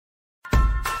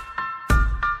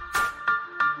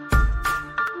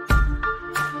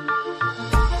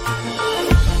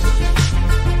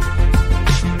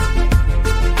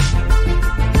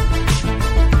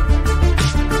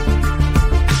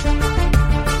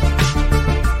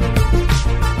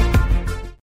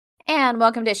and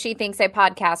welcome to She Thinks, a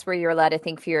podcast where you're allowed to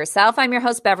think for yourself. I'm your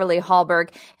host, Beverly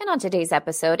Hallberg, and on today's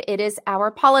episode, it is our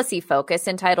policy focus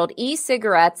entitled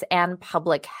E-Cigarettes and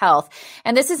Public Health.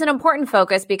 And this is an important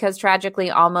focus because tragically,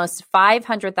 almost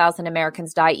 500,000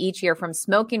 Americans die each year from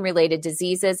smoking-related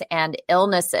diseases and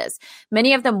illnesses.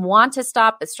 Many of them want to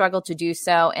stop but struggle to do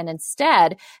so, and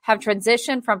instead have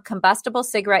transitioned from combustible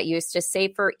cigarette use to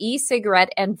safer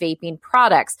e-cigarette and vaping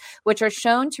products, which are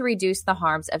shown to reduce the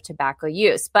harms of tobacco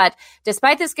use. But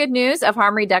despite this good news of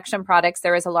harm reduction products,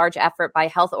 there is a large effort by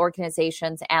health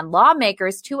organizations and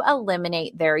lawmakers to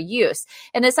eliminate their use.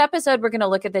 In this episode, we're going to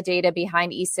look at the data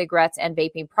behind e-cigarettes and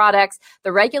vaping products,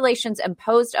 the regulations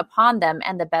imposed upon them,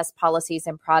 and the best policies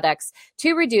and products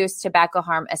to reduce tobacco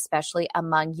harm, especially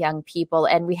among young people.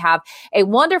 And we have a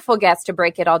wonderful guest to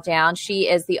break it all down. She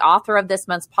is the author of this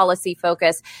month's policy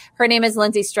focus. Her name is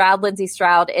Lindsay Stroud. Lindsay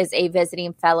Stroud is a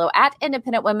visiting fellow at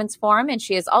Independent Women's Forum, and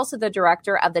she is also the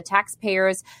director of the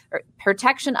Taxpayers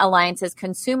Protection Alliance's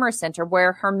Consumer Center,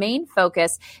 where her main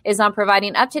focus is on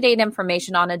providing up-to-date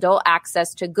information on adult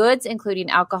access to goods, including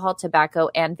alcohol, tobacco,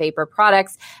 and vapor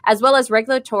products, as well as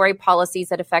regulatory policies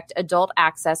that affect adult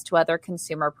access to other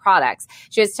consumer products.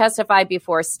 She has testified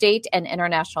before state and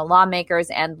international lawmakers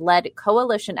and led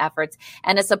coalition efforts,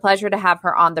 and it's a pleasure to have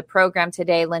her on the program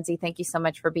today. Lindsay, thank you so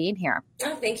much for being here.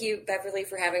 Oh, thank you, Beverly,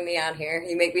 for having me on here.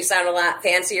 You make me sound a lot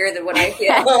fancier than what I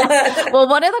feel. Well,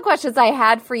 one of the questions I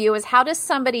had for you is, how does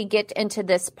somebody get into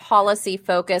this policy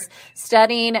focus,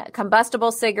 studying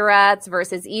combustible cigarettes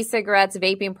versus e-cigarettes,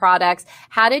 vaping products?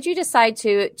 How did you decide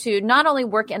to not only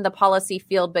work in the policy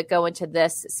field, but go into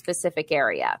this specific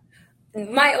area?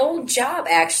 My old job,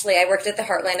 actually, I worked at the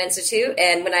Heartland Institute,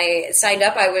 and when I signed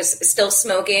up, I was still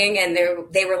smoking, and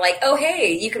they were like, oh,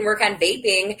 hey, you can work on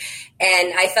vaping,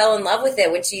 and I fell in love with it.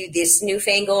 Went to this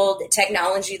newfangled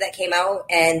technology that came out,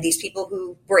 and these people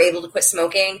who were able to quit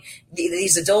smoking,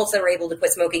 these adults that were able to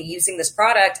quit smoking using this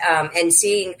product, and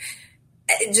seeing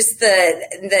just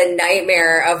the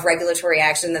nightmare of regulatory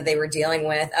action that they were dealing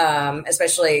with,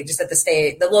 especially just at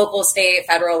the local, state,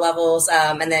 federal levels.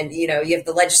 And then, you have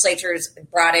the legislatures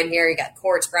brought in here, you got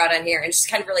courts brought in here, and it's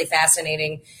just kind of really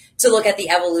fascinating to look at the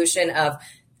evolution of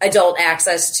adult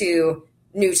access to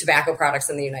new tobacco products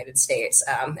in the United States.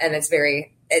 And it's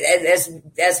very,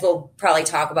 as we'll probably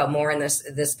talk about more in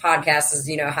this podcast, is,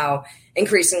 how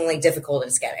increasingly difficult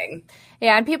it's getting.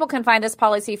 Yeah, and people can find this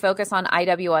policy focus on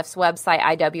IWF's website,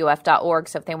 IWF.org.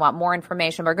 So if they want more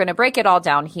information, we're going to break it all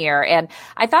down here. And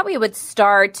I thought we would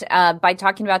start by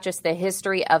talking about just the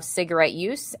history of cigarette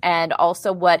use and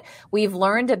also what we've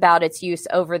learned about its use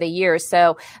over the years.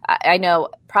 So I know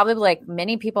probably like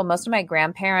many people, most of my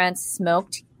grandparents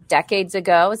smoked decades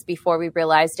ago, is before we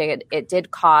realized it did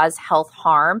cause health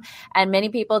harm. And many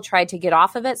people tried to get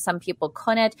off of it. Some people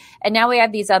couldn't. And now we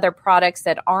have these other products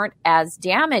that aren't as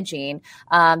damaging,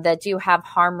 that do have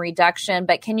harm reduction.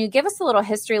 But can you give us a little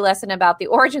history lesson about the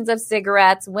origins of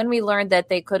cigarettes, when we learned that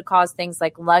they could cause things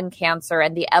like lung cancer,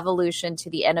 and the evolution to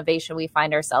the innovation we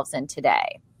find ourselves in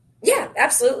today? Yeah,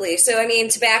 absolutely. So,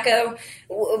 tobacco,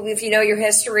 if you know your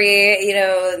history,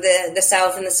 the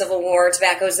South and the Civil War,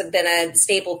 tobacco has been a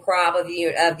staple crop of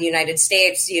the United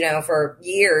States, for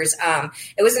years.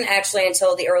 It wasn't actually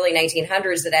until the early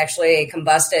 1900s that actually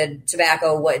combusted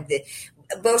tobacco.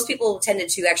 Most people tended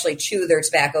to actually chew their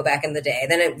tobacco back in the day.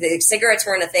 Then the cigarettes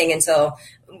weren't a thing until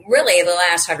really the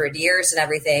last 100 years and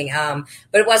everything.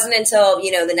 But it wasn't until, the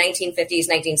 1950s,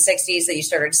 1960s that you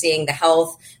started seeing the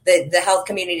health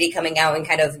community coming out and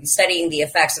kind of studying the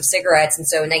effects of cigarettes. And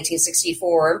so in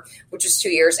 1964, which was 2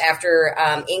 years after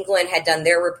England had done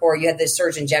their report, you had the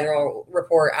Surgeon General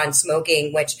report on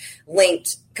smoking, which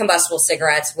linked combustible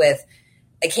cigarettes with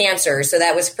a cancer. So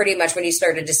that was pretty much when you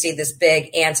started to see this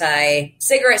big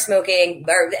anti-cigarette smoking,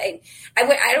 or I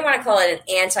don't want to call it an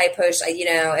anti-push.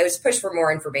 It was push for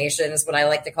more information is what I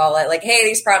like to call it. Like, hey,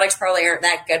 these products probably aren't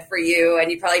that good for you,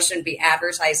 and you probably shouldn't be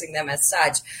advertising them as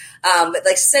such. But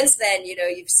like since then,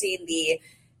 you've seen the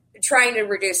trying to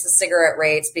reduce the cigarette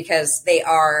rates because they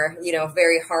are,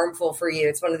 very harmful for you.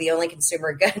 It's one of the only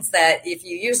consumer goods that if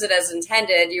you use it as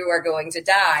intended, you are going to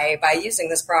die by using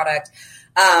this product.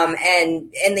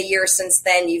 And in the years since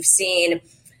then, you've seen,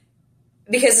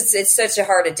 because it's such a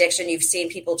hard addiction, you've seen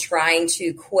people trying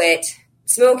to quit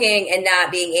smoking and not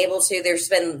being able to. There's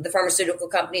been the pharmaceutical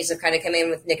companies have kind of come in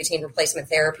with nicotine replacement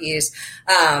therapies.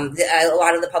 A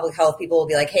lot of the public health people will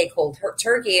be like, hey, cold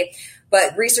turkey.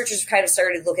 But researchers kind of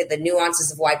started to look at the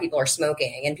nuances of why people are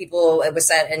smoking. And it was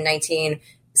said in 1960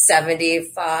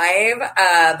 75,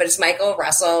 but it's Michael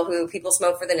Russell, who people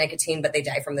smoke for the nicotine, but they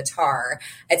die from the tar.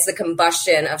 It's the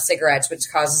combustion of cigarettes which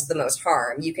causes the most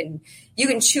harm. You can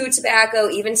chew tobacco.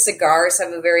 Even cigars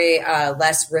have a very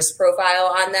less risk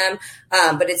profile on them,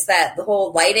 but it's that the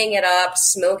whole lighting it up,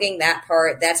 smoking that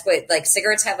part. That's what, like,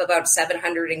 cigarettes have about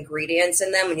 700 ingredients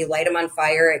in them. When you light them on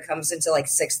fire, it comes into like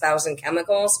 6,000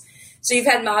 chemicals. So you've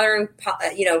had modern,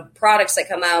 products that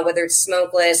come out, whether it's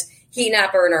smokeless, heat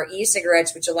not burn, or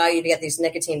e-cigarettes, which allow you to get these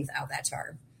nicotine without that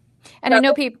tar. And I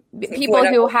know people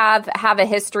who have a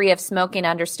history of smoking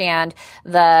understand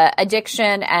the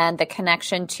addiction and the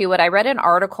connection to it. I read an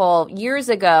article years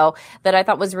ago that I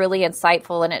thought was really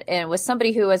insightful, and it was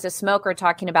somebody who was a smoker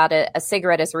talking about a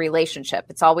cigarette as a relationship.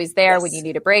 It's always there. Yes. When you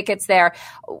need a break, it's there.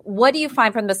 What do you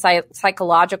find from the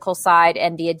psychological side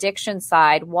and the addiction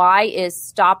side? Why is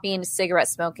stopping cigarette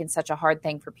smoking such a hard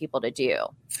thing for people to do?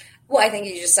 Well, I think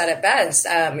you just said it best.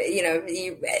 I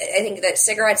think that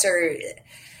cigarettes are...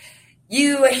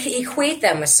 You equate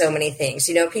them with so many things.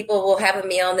 People will have a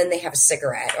meal and then they have a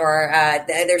cigarette. Or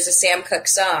there's a Sam Cooke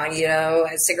song,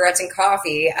 cigarettes and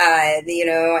coffee.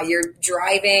 You're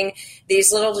driving.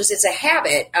 It's a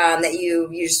habit that you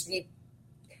just,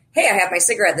 hey, I have my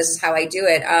cigarette. This is how I do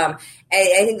it. I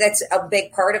think that's a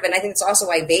big part of it. And I think it's also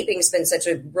why vaping's been such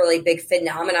a really big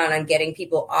phenomenon on getting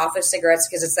people off of cigarettes,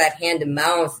 because it's that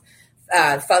hand-to-mouth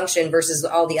function versus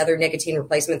all the other nicotine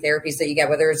replacement therapies that you get,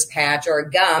 whether it's patch or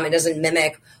gum. It doesn't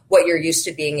mimic what you're used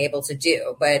to being able to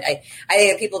do. But I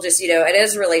think people just, it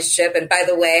is a relationship. And by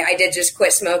the way, I did just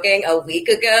quit smoking a week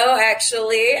ago,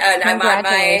 actually. And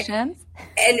Congratulations.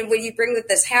 And when you bring with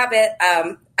this habit,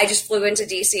 I just flew into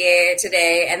DCA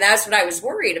today, and that's what I was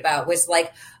worried about, was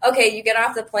like, okay, you get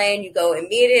off the plane, you go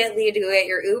immediately to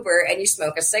your Uber, and you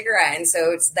smoke a cigarette. And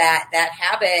so it's that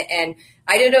habit. And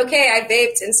I did okay. I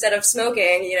vaped instead of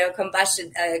smoking,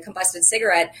 combusted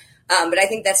cigarette. But I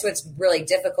think that's what's really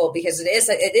difficult, because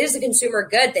it is a consumer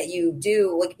good that you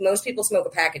do. Like, most people smoke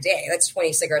a pack a day. That's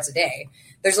 20 cigarettes a day.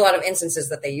 There's a lot of instances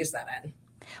that they use that in.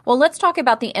 Well, let's talk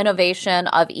about the innovation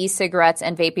of e-cigarettes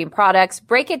and vaping products.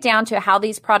 Break it down to how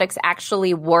these products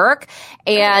actually work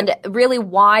and really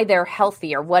why they're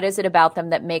healthier. What is it about them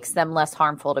that makes them less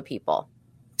harmful to people?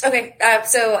 Okay.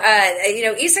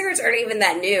 E-cigarettes aren't even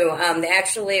that new.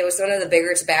 It was one of the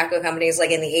bigger tobacco companies, like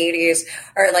in the 80s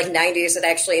or like 90s, that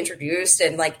actually introduced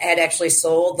and like had actually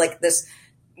sold like this,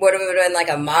 what would have been like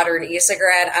a modern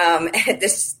e-cigarette.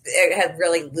 It had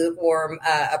really lukewarm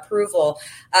approval.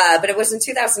 But it was in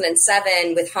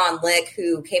 2007 with Han Lick,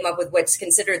 who came up with what's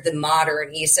considered the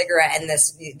modern e-cigarette, and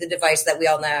the device that we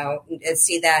all now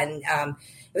see that. And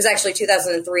it was actually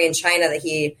 2003 in China that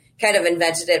he kind of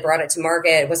invented it, brought it to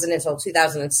market. It wasn't until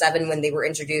 2007 when they were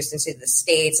introduced into the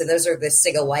States. And those are the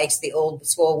Cigalikes, the old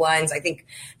school ones. I think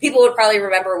people would probably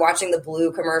remember watching the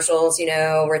Blue commercials,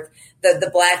 with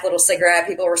the black little cigarette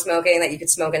people were smoking that you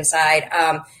could smoke inside.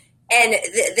 And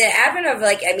the advent of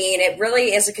it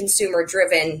really is a consumer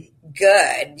driven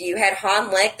good. You had Han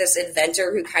Lick, this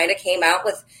inventor, who kind of came out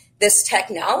with this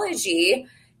technology,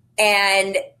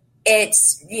 and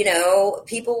it's,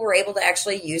 people were able to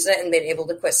actually use it and been able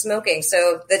to quit smoking.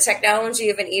 So the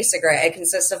technology of an e-cigarette, it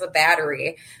consists of a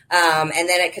battery, and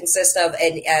then it consists of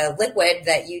a liquid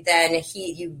that you then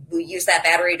heat. You use that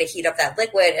battery to heat up that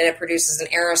liquid, and it produces an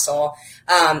aerosol.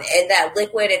 And that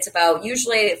liquid, it's about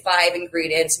usually 5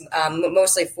 ingredients,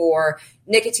 mostly for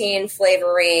nicotine,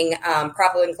 flavoring,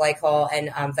 propylene glycol,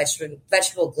 and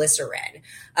vegetable glycerin.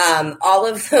 All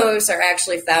of those are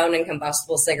actually found in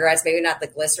combustible cigarettes, maybe not the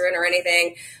glycerin or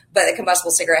anything, but the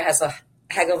combustible cigarette has a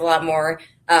heck of a lot more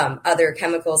other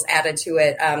chemicals added to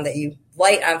it that you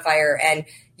light on fire, and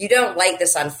you don't light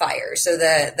this on fire. So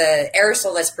the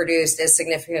aerosol that's produced is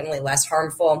significantly less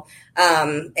harmful.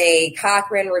 A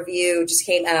Cochrane review just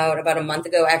came out about a month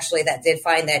ago, actually, that did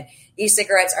find that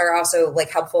e-cigarettes are also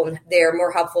helpful. They're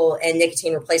more helpful in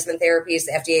nicotine replacement therapies,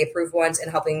 the FDA approved ones, and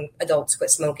helping adults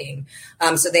quit smoking.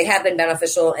 So they have been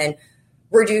beneficial in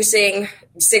reducing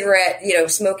cigarette,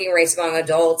 smoking rates among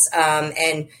adults.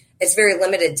 And it's very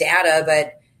limited data,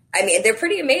 but they're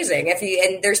pretty amazing.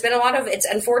 And there's been a lot of, it's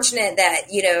unfortunate that,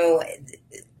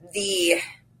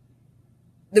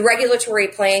 the regulatory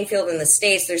playing field in the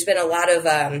States, there's been a lot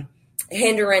of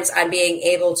hindrance on being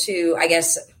able to,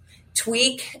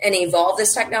 tweak and evolve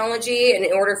this technology. And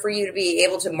in order for you to be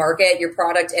able to market your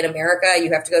product in America, you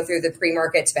have to go through the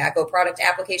pre-market tobacco product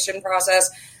application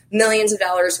process, millions of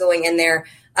dollars going in there.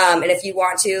 And if you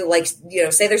want to,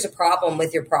 say there's a problem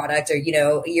with your product or,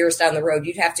 years down the road,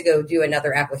 you'd have to go do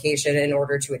another application in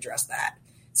order to address that.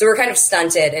 So we're kind of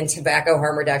stunted in tobacco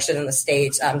harm reduction in the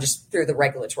States just through the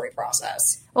regulatory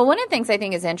process. Well, one of the things I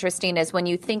think is interesting is when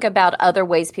you think about other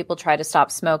ways people try to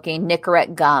stop smoking,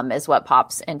 Nicorette gum is what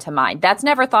pops into mind. That's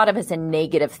never thought of as a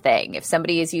negative thing. If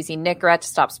somebody is using Nicorette to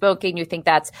stop smoking, you think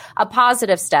that's a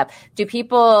positive step. Do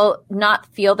people not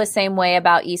feel the same way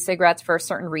about e-cigarettes for a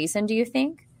certain reason, do you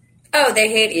think? Oh, they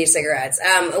hate e-cigarettes.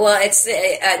 Well, it's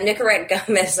Nicorette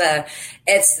gum is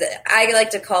I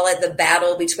like to call it the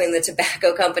battle between the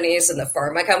tobacco companies and the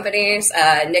pharma companies.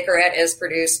 Nicorette is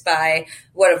produced by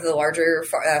one of the larger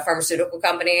pharmaceutical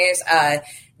companies.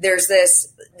 There's this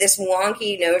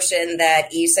wonky notion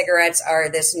that e-cigarettes are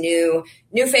this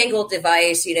newfangled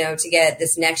device, to get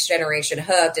this next generation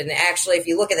hooked. And actually, if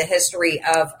you look at the history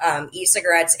of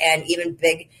e-cigarettes and even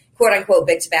big, quote unquote,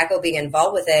 big tobacco being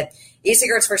involved with it,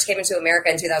 e-cigarettes first came into America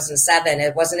in 2007.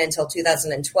 It wasn't until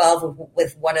 2012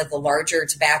 with one of the larger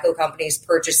tobacco companies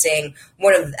purchasing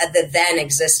one of the then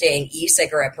existing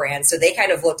e-cigarette brands. So they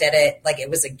kind of looked at it like it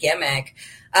was a gimmick.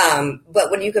 But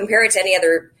when you compare it to any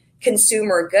other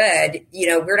consumer good,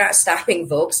 we're not stopping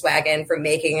Volkswagen from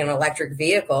making an electric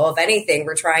vehicle. If anything,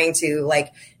 we're trying to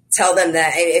tell them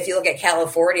that if you look at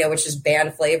California, which is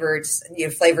banned flavored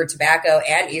tobacco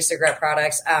and e-cigarette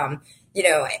products,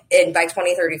 and by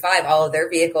 2035, all of their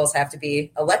vehicles have to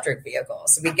be electric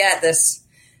vehicles. So we get this.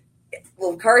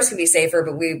 Well, cars can be safer,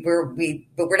 but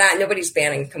we're not. Nobody's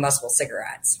banning combustible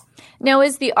cigarettes. Now,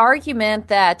 is the argument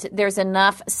that there's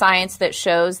enough science that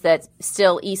shows that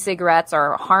still e-cigarettes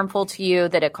are harmful to you,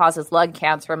 that it causes lung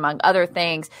cancer, among other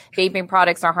things, vaping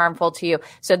products are harmful to you,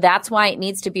 so that's why it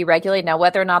needs to be regulated? Now,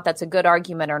 whether or not that's a good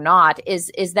argument or not,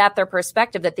 is that their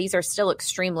perspective, that these are still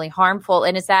extremely harmful?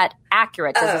 And is that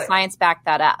accurate? Does the science back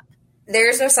that up?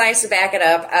 There's no science to back it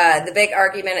up. The big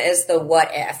argument is the what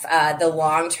if, the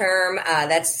long term.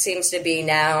 That seems to be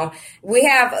now. We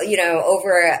have,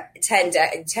 over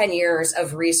 10 years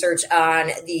of research on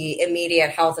the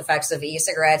immediate health effects of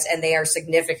e-cigarettes, and they are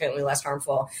significantly less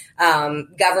harmful.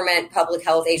 Government, public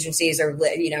health agencies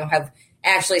have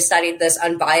actually studied this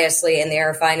unbiasedly, and they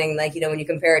are finding, when you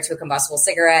compare it to a combustible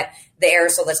cigarette, the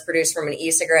aerosol that's produced from an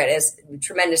e-cigarette is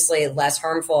tremendously less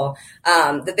harmful.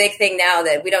 The big thing now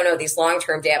that we don't know these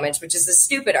long-term damage, which is a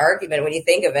stupid argument when you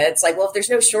think of it. It's like, well, if there's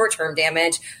no short-term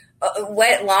damage,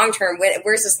 what long-term,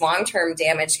 where's this long-term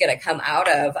damage going to come out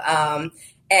of?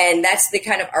 And that's the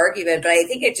kind of argument. But I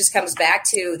think it just comes back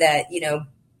to that,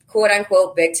 quote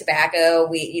unquote, big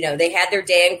tobacco. They had their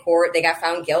day in court. They got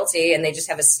found guilty and they just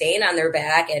have a stain on their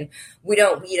back. And we'd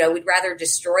rather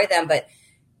destroy them. But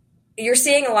you're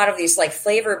seeing a lot of these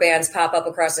flavor bans pop up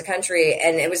across the country.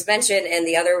 And it was mentioned in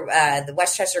the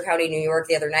Westchester County, New York,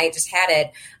 the other night just had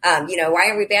it. Why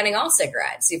aren't we banning all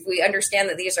cigarettes? If we understand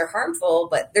that these are harmful,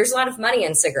 but there's a lot of money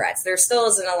in cigarettes. There still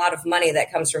isn't a lot of money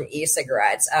that comes from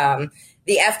e-cigarettes.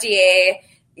 The FDA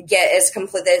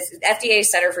the FDA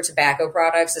Center for Tobacco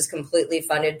Products is completely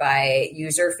funded by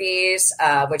user fees,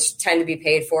 which tend to be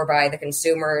paid for by the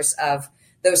consumers of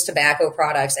those tobacco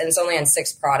products. And it's only on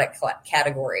 6 product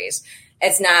categories.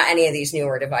 It's not any of these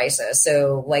newer devices.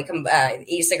 So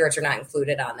e-cigarettes are not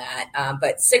included on that,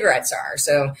 but cigarettes are.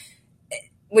 So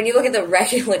when you look at the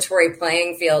regulatory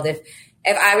playing field, if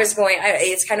I was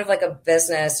it's kind of like a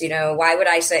business, why would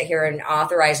I sit here and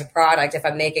authorize a product if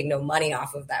I'm making no money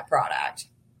off of that product?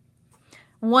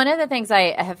 One of the things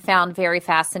I have found very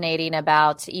fascinating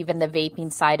about even the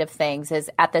vaping side of things is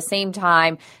at the same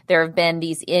time there have been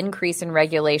these increase in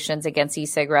regulations against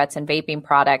e-cigarettes and vaping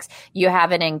products. You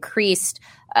have an increased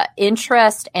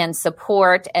interest and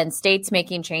support and states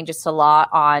making changes to law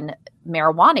on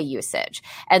marijuana usage.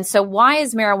 And so why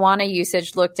is marijuana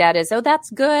usage looked at as, oh,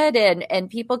 that's good and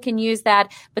people can use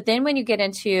that. But then when you get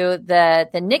into the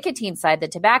nicotine side, the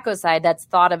tobacco side, that's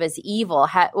thought of as evil.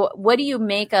 What do you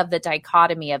make of the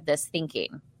dichotomy of this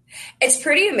thinking? It's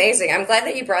pretty amazing. I'm glad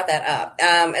that you brought that up,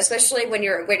 especially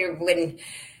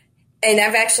and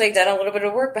I've actually done a little bit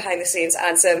of work behind the scenes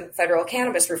on some federal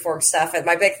cannabis reform stuff. And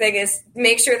my big thing is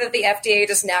make sure that the FDA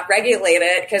does not regulate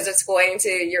it because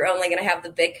you're only going to have the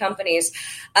big companies.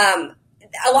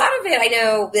 A lot of it, I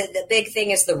know the big thing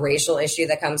is the racial issue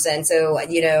that comes in. So,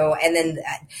 and then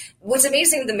what's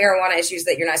amazing with the marijuana issue is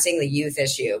that you're not seeing the youth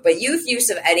issue, but youth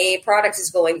use of any product is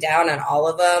going down on all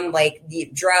of them, like the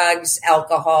drugs,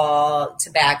 alcohol,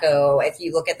 tobacco. If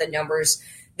you look at the numbers,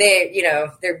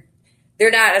 they're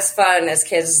not as fun as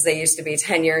kids as they used to be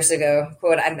 10 years ago.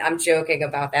 Quote, I'm joking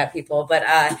about that, people. But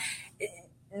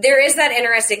there is that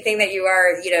interesting thing that you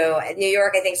are, New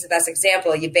York, I think, is the best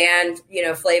example. You banned,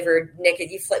 flavored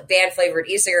banned flavored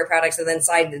e-cigarette products and then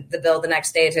signed the bill the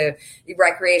next day to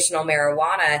recreational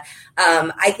marijuana.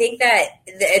 I think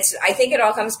it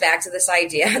all comes back to this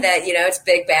idea that, it's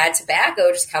big bad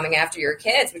tobacco just coming after your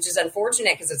kids, which is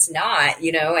unfortunate because it's not,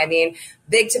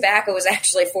 big tobacco was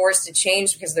actually forced to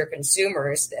change because their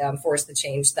consumers forced to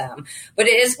change them. But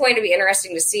it is going to be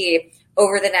interesting to see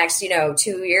over the next,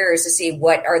 2 years to see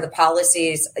what are the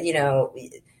policies,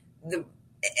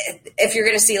 if you're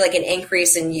going to see like an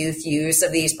increase in youth use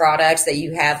of these products that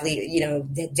you have,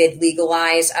 did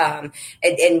legalize,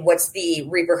 and what's the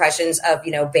repercussions of,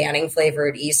 banning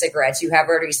flavored e-cigarettes. You have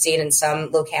already seen in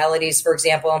some localities, for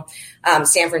example,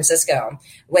 San Francisco,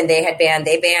 when they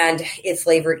banned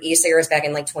flavored e-cigarettes back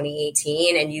in like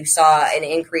 2018, and you saw an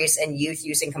increase in youth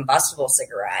using combustible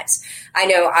cigarettes. I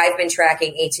know I've been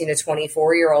tracking 18 to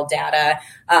 24-year-old data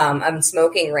on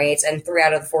smoking rates, and 3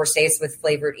 out of the 4 states with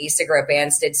flavored e-cigarette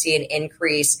bans did see an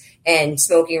increase in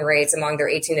smoking rates among their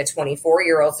 18 to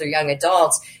 24-year-olds or young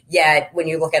adults. Yet when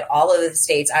you look at all of the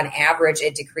states, on average,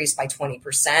 it decreased by 20%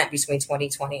 between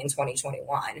 2020 and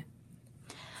 2021.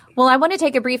 Well, I want to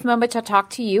take a brief moment to talk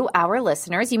to you, our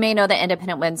listeners. You may know that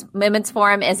Independent Women's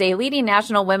Forum is a leading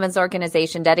national women's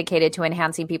organization dedicated to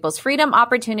enhancing people's freedom,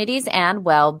 opportunities, and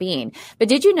well-being. But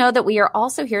did you know that we are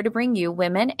also here to bring you,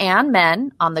 women and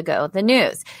men, on the go, the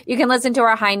news? You can listen to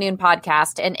our High Noon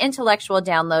podcast, an intellectual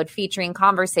download featuring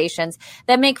conversations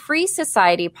that make free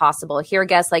society possible. Hear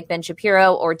guests like Ben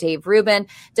Shapiro or Dave Rubin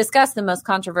discuss the most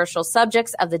controversial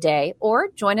subjects of the day, or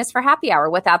join us for happy hour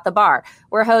with At the Bar,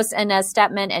 where hosts Inez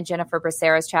Stepman and Jennifer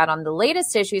Braceras chat on the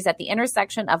latest issues at the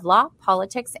intersection of law,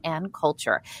 politics, and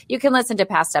culture. You can listen to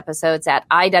past episodes at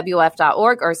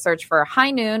IWF.org or search for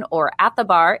High Noon or At the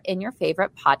Bar in your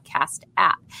favorite podcast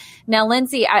app. Now,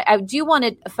 Lindsay, I do want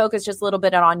to focus just a little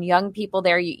bit on young people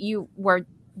there. You were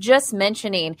just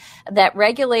mentioning that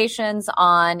regulations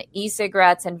on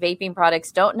e-cigarettes and vaping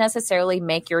products don't necessarily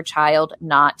make your child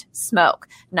not smoke,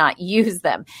 not use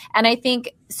them. And I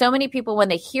think so many people, when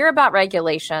they hear about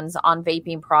regulations on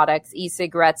vaping products,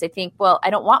 e-cigarettes, they think, well, I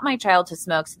don't want my child to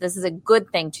smoke, so this is a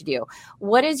good thing to do.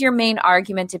 What is your main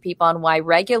argument to people on why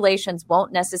regulations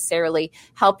won't necessarily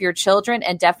help your children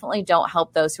and definitely don't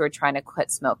help those who are trying to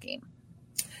quit smoking?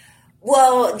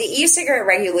 Well, the e-cigarette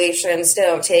regulations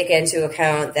don't take into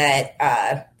account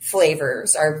that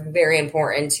flavors are very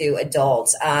important to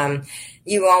adults.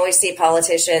 You always see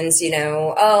politicians,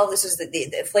 this is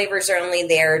the flavors are only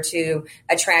there to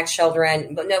attract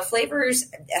children. But no, flavors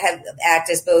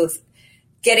act as both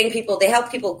they help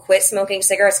people quit smoking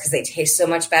cigarettes because they taste so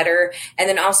much better. And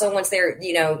then also once they're,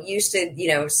 used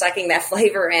to, sucking that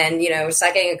flavor in,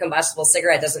 sucking a combustible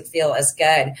cigarette doesn't feel as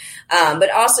good. But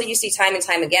also you see time and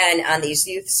time again on these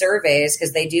youth surveys,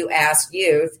 because they do ask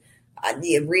youth,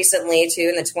 recently too,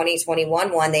 in the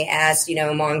 2021 one, they asked,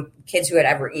 among kids who had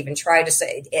ever even tried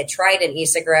an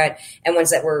e-cigarette and ones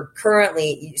that were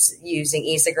currently using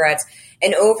e-cigarettes.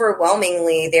 And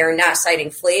overwhelmingly, they're not citing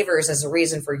flavors as a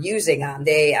reason for using them.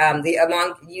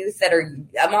 Among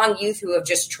youth who have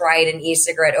just tried an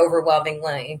e-cigarette,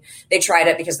 overwhelmingly, they tried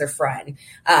it because they're fun.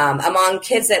 Among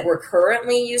kids that were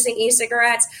currently using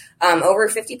e-cigarettes, over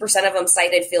 50% of them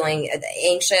cited feeling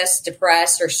anxious,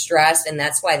 depressed, or stressed, and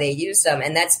that's why they use them.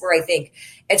 And that's where I think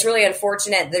it's really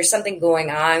unfortunate. There's something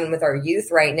going on with our youth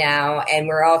right now, and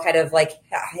we're all kind of like,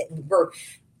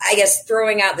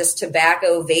 throwing out this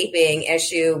tobacco vaping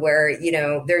issue where,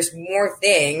 there's more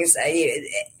things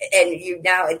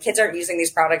and kids aren't using these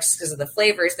products because of the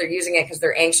flavors. They're using it because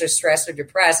they're anxious, stressed, or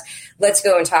depressed. Let's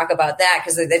go and talk about that,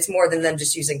 because it's more than them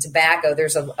just using tobacco.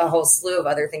 There's a whole slew of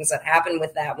other things that happen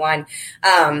with that one.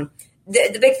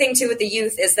 The big thing too with the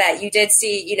youth is that you did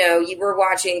see, you were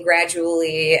watching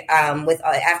gradually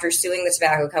after suing the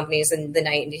tobacco companies in the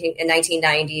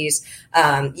 1990s,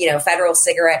 federal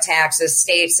cigarette taxes,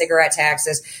 state cigarette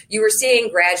taxes. You were seeing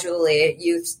gradually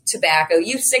youth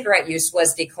cigarette use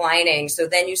was declining. So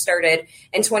then you started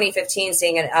in 2015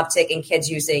 seeing an uptick in kids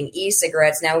using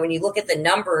e-cigarettes. Now, when you look at the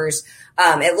numbers,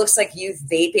 it looks like youth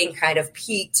vaping kind of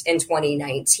peaked in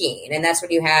 2019. And that's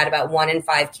when you had about 1 in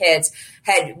 5 kids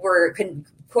were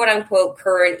quote unquote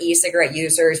current e-cigarette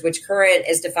users, which current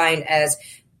is defined as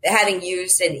having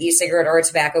used an e-cigarette or a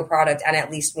tobacco product on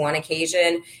at least one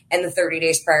occasion in the 30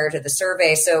 days prior to the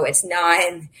survey. So it's not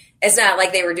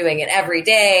like they were doing it every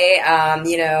day.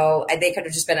 They could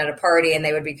have just been at a party and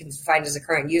they would be confined as a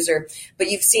current user. But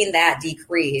you've seen that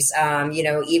decrease.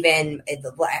 Even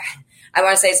I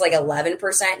want to say it's like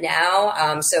 11%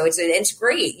 now. So it's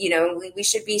great. We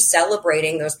should be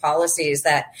celebrating those policies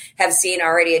that have seen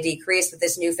already a decrease with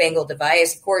this newfangled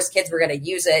device. Of course, kids were going to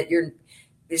use it.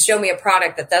 Show me a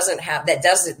product that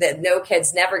no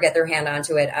kids never get their hand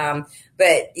onto it. But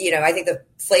I think the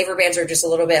flavor bans are just a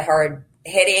little bit hard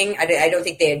hitting. I don't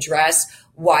think they address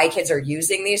why kids are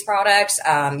using these products.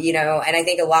 And I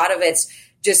think a lot of it's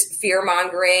just fear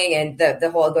mongering, and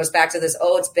the whole, it goes back to this,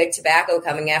 it's big tobacco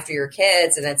coming after your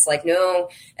kids. And it's like, no,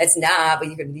 it's not, but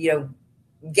you can,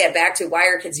 get back to why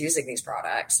are kids using these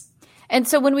products? And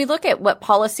so when we look at what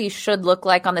policy should look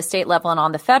like on the state level and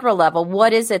on the federal level,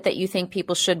 what is it that you think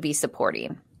people should be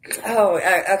supporting?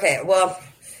 Okay. Well,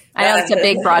 I know it's a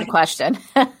big, broad question.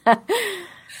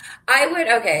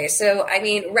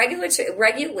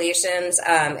 Regulations.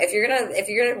 If you're gonna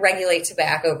regulate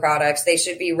tobacco products, they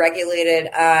should be regulated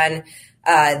on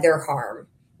their harm,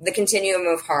 the continuum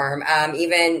of harm.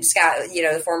 Even Scott,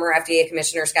 the former FDA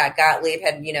commissioner Scott Gottlieb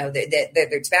had,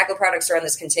 the tobacco products are on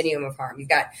this continuum of harm. You've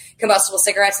got combustible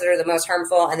cigarettes that are the most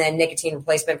harmful, and then nicotine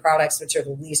replacement products, which are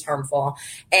the least harmful.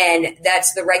 And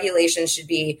that's the regulation should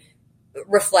be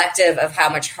reflective of how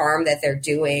much harm that they're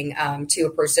doing to a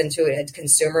person, to a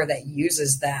consumer that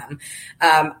uses them.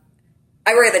 I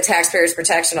work at the Taxpayers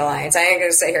Protection Alliance. I ain't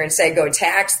going to sit here and say go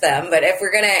tax them, but if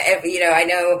we're going to, I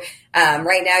know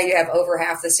right now you have over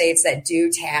half the states that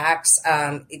do tax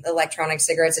electronic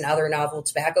cigarettes and other novel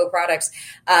tobacco products.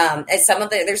 And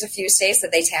there's a few states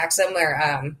that they tax them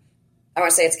where I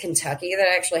want to say it's Kentucky that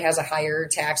actually has a higher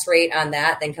tax rate on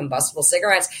that than combustible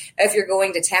cigarettes. If you're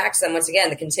going to tax them, once again,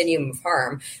 the continuum of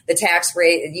harm, the tax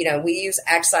rate, we use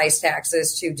excise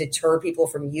taxes to deter people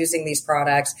from using these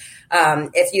products.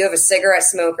 If you have a cigarette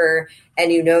smoker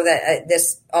and you know that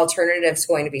this alternative is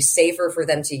going to be safer for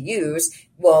them to use,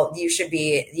 well, you should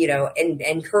be,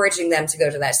 encouraging them to go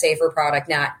to that safer product,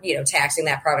 not, taxing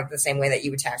that product the same way that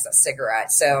you would tax a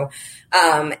cigarette. So,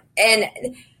 and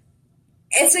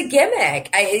it's a gimmick.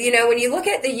 When you look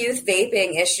at the youth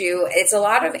vaping issue, it's a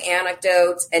lot of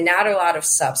anecdotes and not a lot of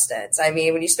substance. I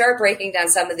mean, when you start breaking down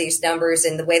some of these numbers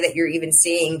and the way that you're even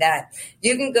seeing that,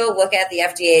 you can go look at the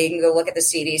FDA, you can go look at the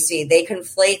CDC. They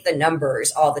conflate the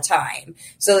numbers all the time.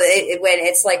 So when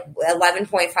it's like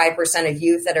 11.5% of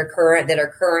youth that are current,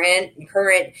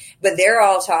 but they're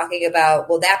all talking about,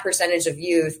 well, that percentage of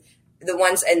youth, the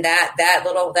ones and that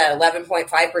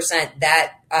 11.5%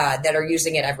 that are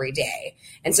using it every day.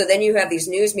 And so then you have these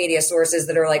news media sources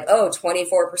that are like,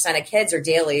 24% of kids are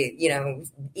daily,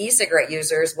 e-cigarette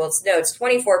users. Well, it's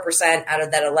 24% out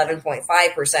of that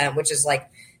 11.5%, which is like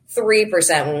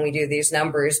 3% when we do these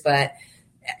numbers. But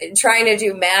trying to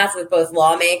do math with both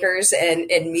lawmakers and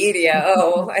media,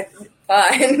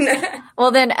 fun.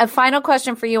 Well, then a final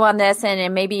question for you on this,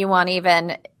 and maybe you want to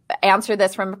even answer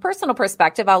this from a personal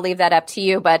perspective. I'll leave that up to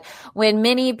you. But when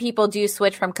many people do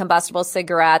switch from combustible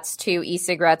cigarettes to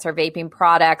e-cigarettes or vaping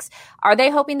products, are they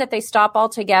hoping that they stop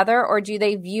altogether, or do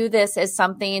they view this as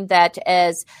something that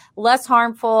is less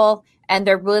harmful and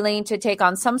they're willing to take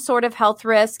on some sort of health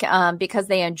risk because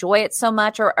they enjoy it so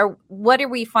much? Or what are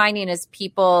we finding as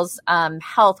people's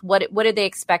health? What do they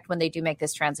expect when they do make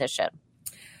this transition?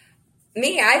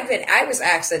 Me, I was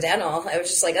accidental. I was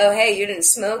just like, oh, hey, you didn't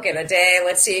smoke in a day.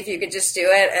 Let's see if you could just do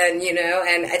it. And,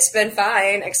 and it's been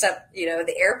fine, except,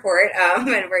 the airport,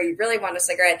 and where you really want a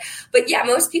cigarette. But yeah,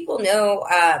 most people know,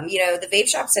 the vape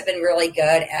shops have been really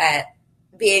good at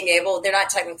being able, they're not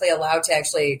technically allowed to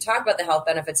actually talk about the health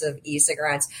benefits of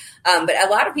e-cigarettes. But a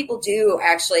lot of people do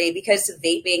actually, because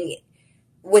vaping,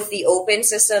 with the open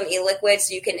system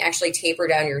e-liquids, you can actually taper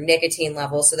down your nicotine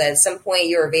level so that at some point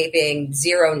you're vaping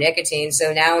zero nicotine.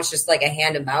 So now it's just like a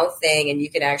hand to mouth thing. And you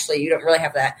don't really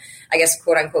have that, I guess,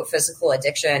 quote unquote, physical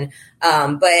addiction.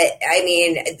 But I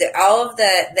mean, all of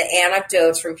the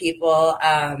anecdotes from people,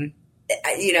 their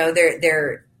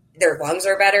lungs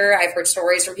are better. I've heard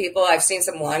stories from people. I've seen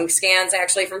some lung scans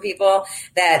actually from people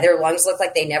that their lungs look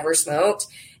like they never smoked.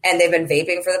 And they've been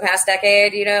vaping for the past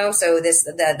decade, So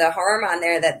the harm on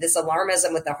there, that this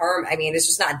alarmism with the harm, I mean, it's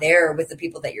just not there with the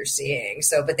people that you're seeing.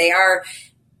 So, but they are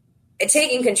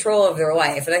taking control of their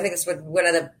life. And I think it's one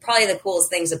of probably the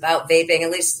coolest things about vaping, at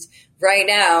least right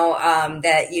now,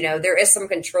 that, there is some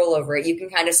control over it. You can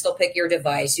kind of still pick your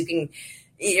device.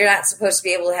 You're not supposed to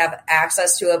be able to have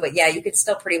access to it, but yeah, you could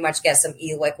still pretty much get some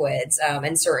e-liquids,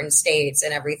 in certain states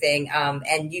and everything.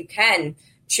 And you can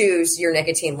choose your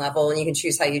nicotine level and you can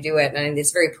choose how you do it. And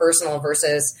it's very personal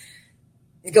versus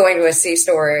going to a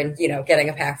C-store and, getting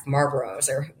a pack of Marlboros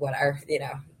or whatever,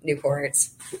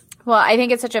 Newports. Well, I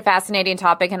think it's such a fascinating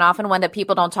topic and often one that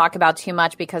people don't talk about too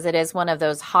much because it is one of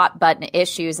those hot button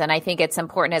issues. And I think it's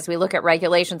important as we look at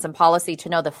regulations and policy to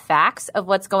know the facts of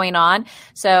what's going on.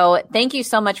 So thank you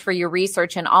so much for your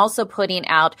research and also putting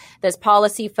out this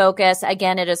policy focus.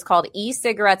 Again, it is called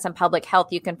E-Cigarettes and Public Health.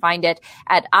 You can find it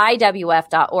at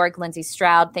IWF.org. Lindsay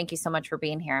Stroud, thank you so much for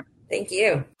being here. Thank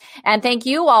you. And thank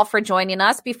you all for joining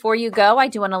us. Before you go, I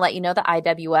do want to let you know that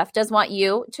IWF does want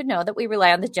you to know that we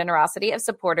rely on the generosity of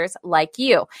supporters like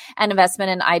you. An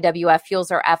investment in IWF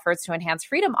fuels our efforts to enhance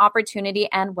freedom, opportunity,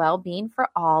 and well-being for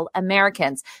all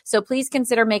Americans. So please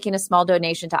consider making a small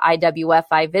donation to IWF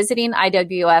by visiting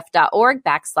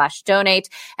IWF.org/donate.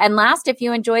 And last, if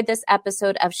you enjoyed this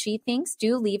episode of She Thinks,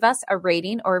 do leave us a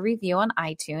rating or a review on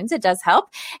iTunes. It does help.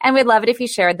 And we'd love it if you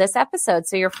shared this episode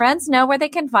so your friends know where they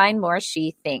can find more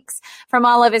She Thinks. From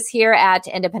all of us here at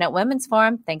Independent Women's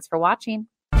Forum, thanks for watching.